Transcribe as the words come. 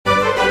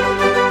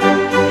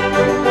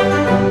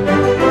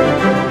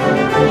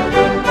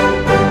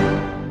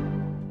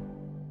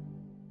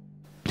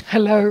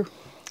Hello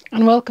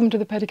and welcome to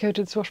the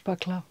Petticoated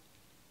Swashbuckler.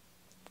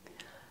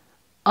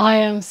 I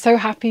am so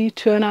happy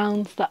to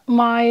announce that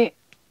my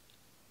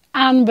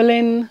Anne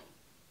Boleyn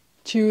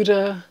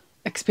Tudor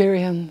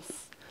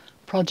experience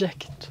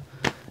project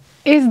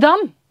is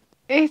done.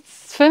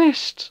 It's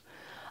finished.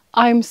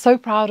 I'm so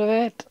proud of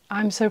it.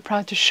 I'm so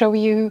proud to show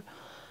you,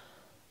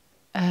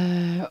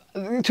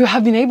 to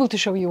have been able to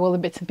show you all the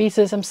bits and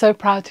pieces. I'm so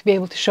proud to be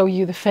able to show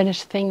you the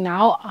finished thing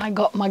now. I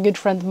got my good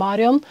friend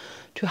Marion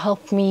to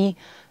help me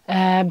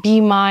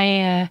be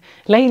my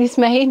lady's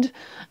maid,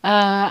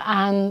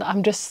 and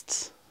I'm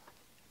just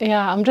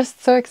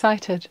so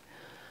excited.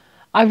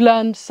 I've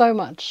learned so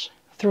much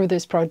through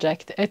this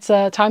project. It's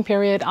a time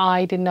period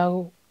I didn't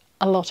know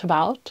a lot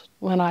about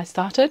when I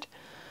started.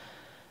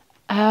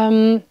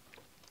 I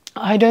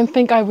don't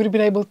think I would have been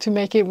able to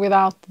make it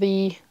without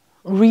the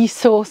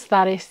resource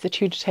that is the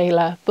Tudor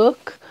Tailor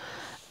book,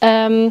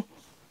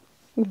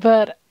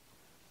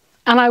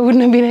 and I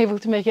wouldn't have been able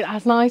to make it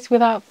as nice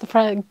without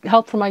the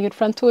help from my good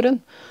friend Tudor,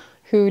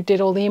 who did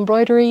all the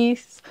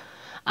embroideries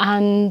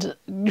and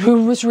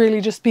who was really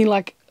just being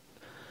like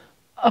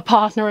a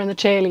partner and a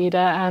cheerleader,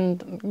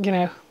 and you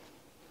know,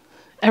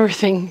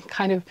 everything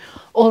kind of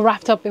all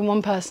wrapped up in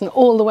one person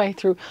all the way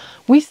through.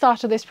 We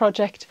started this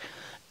project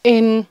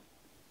in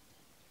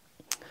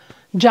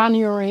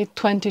January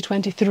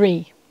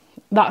 2023.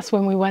 That's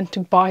when we went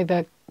to buy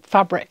the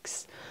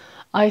fabrics.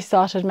 I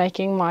started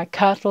making my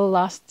kirtle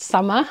last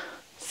summer,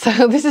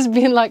 so this has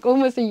been like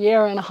almost a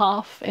year and a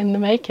half in the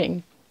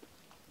making.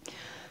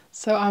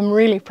 So I'm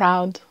really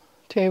proud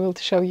to be able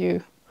to show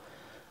you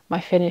my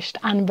finished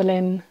Anne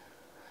Boleyn.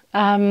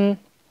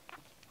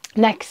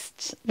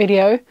 Next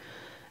video,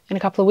 in a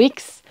couple of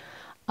weeks,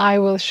 I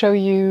will show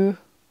you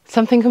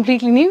something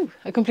completely new,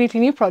 a completely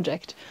new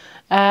project.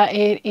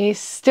 It is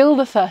still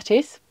the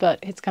 30s, but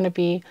it's going to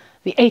be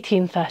the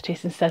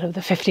 1830s instead of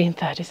the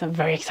 1530s. I'm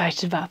very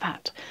excited about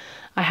that.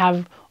 I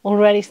have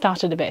already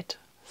started a bit,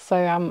 so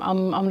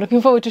I'm looking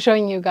forward to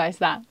showing you guys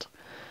that.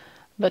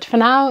 But for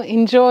now,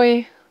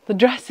 enjoy the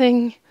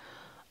dressing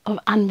of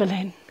Anne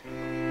Boleyn.